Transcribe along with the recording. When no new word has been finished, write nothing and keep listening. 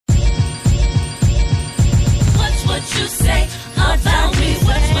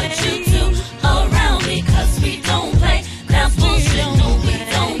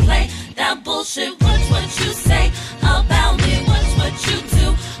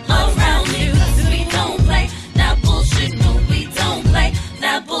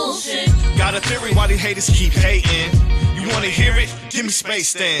haters keep hating. You wanna hear it? Give me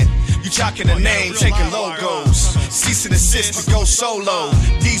space then. You jocking the name, taking logos. Cease and desist to go solo.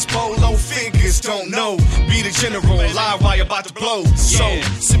 These bolo figures don't know. Be the general, live wire about to blow. So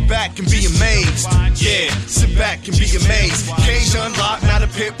sit back and be amazed. Yeah, sit back and be amazed. Cage unlocked, now the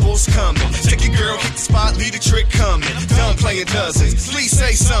pit bull's coming. Take your girl, hit the spot, lead the trick coming. Done playing dozens, please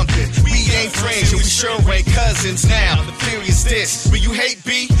say something. We ain't friends, and we sure ain't cousins. Now, the theory is this: when you hate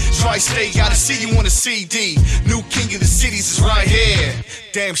B, Tri-State, gotta see you on a CD. New king of the cities is right here.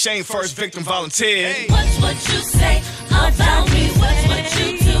 Damn shame, first victim volunteered. What's what you say about me? What's what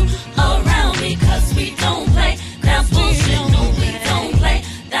you do around me? Cause we don't play that bullshit. No, we don't play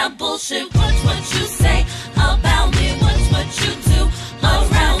that bullshit. What's what you say about me? What's what you do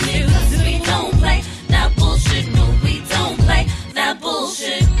around me? Cause we don't play that bullshit. No, we don't play that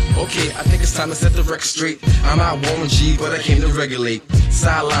bullshit. Okay, I think it's time to set the record straight. I'm not Warren G, but I came to regulate.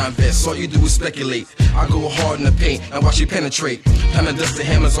 Sideline bets, all you do is speculate. I go hard in the paint and watch you penetrate. Time to dust the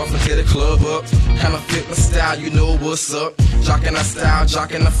hammers off and tear the club up. Time to flip my style, you know what's up. Jockin' our style,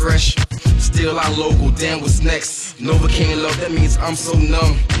 jockin' our fresh. Still our logo, damn what's next. Novocaine love, that means I'm so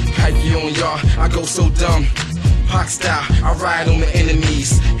numb. Hype you on y'all, I go so dumb. Pac style, I ride on the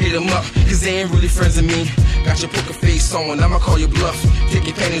enemies. Hit them up, cause they ain't really friends of me. Got your poker face on, I'ma call your bluff. Take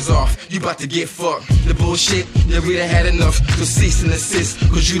your panties off, you bout to get fucked. The bullshit, yeah, we done had enough. So cease and desist,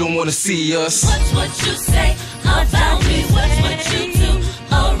 cause you don't wanna see us. What's what you say about me? What's what you do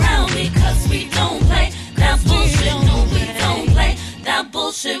around me? Cause we don't play that bullshit. No, we don't play that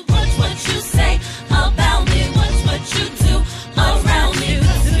bullshit. What's what you say about me? What's what you do around me?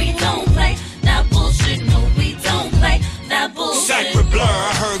 Cause we don't play that bullshit. No, we don't play that bullshit. Cypher Blur,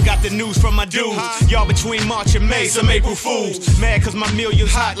 I heard, got the news from my dudes. Y'all between March and May, some April Fools. Mad cause my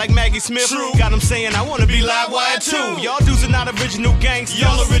million's hot like Maggie Smith. Got them saying I wanna be live wire too. Y'all dudes are not original gangs,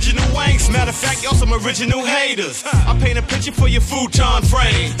 y'all original wanks. Matter of fact, y'all some original haters. I paint a picture for your futon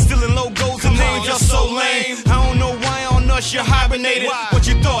frame. Stealing logos and names, y'all so lame. I don't know why on us you hibernated. What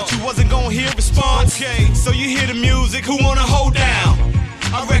you thought, you wasn't gonna hear response? Okay, so you hear the music, who wanna hold down?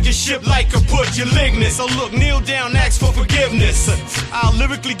 I wreck your ship like kaput, your ligness. So look, kneel down, ask for forgiveness. I'll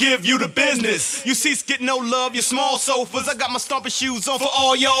lyrically give you the business. You seats get no love, your small sofas. I got my stomping shoes on for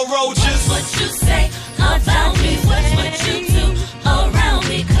all y'all roaches. What's what you say about me? What's what you do around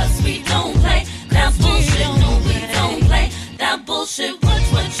me? Cause we don't play that bullshit. No, we don't play that bullshit.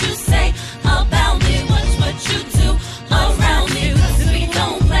 What's what you say about me? What's what you do around me? Cause we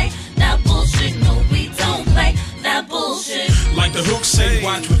don't play that bullshit. No, we don't play that bullshit. Like the hook say,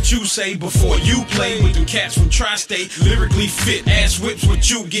 watch what you say before you play with them cats from Tri-State. Lyrically fit, ass whips what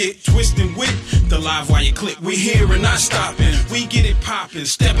you get. Twisting with the live wire click. We here and not stopping. We get it popping,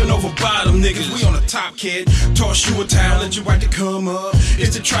 stepping over bottom niggas. We on the top, kid. Toss you a towel, let you right to come up.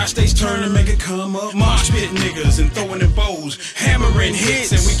 It's the Tri-State's turn to make it come up. Mosh pit niggas and throwing in bows. Hammering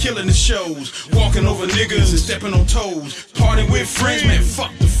hits and we killing the shows. Walking over niggas and stepping on toes. Partying with friends, man,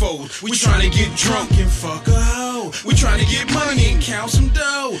 fuck the foes. We trying to get drunk and fuck a hoe. We trying to get money and count some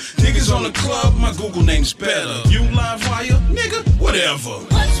dough. Niggas on the club, my Google name's better. You live wire, nigga, whatever.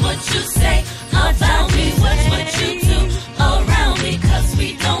 What's what you say about me? What's what you do around me? Cause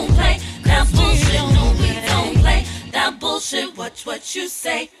we don't play that bullshit. No, we don't play that bullshit. What's what you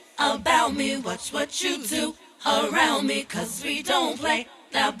say about me? What's what you do around me? Cause we don't play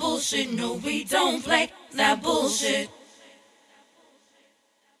that bullshit. No, we don't play that bullshit.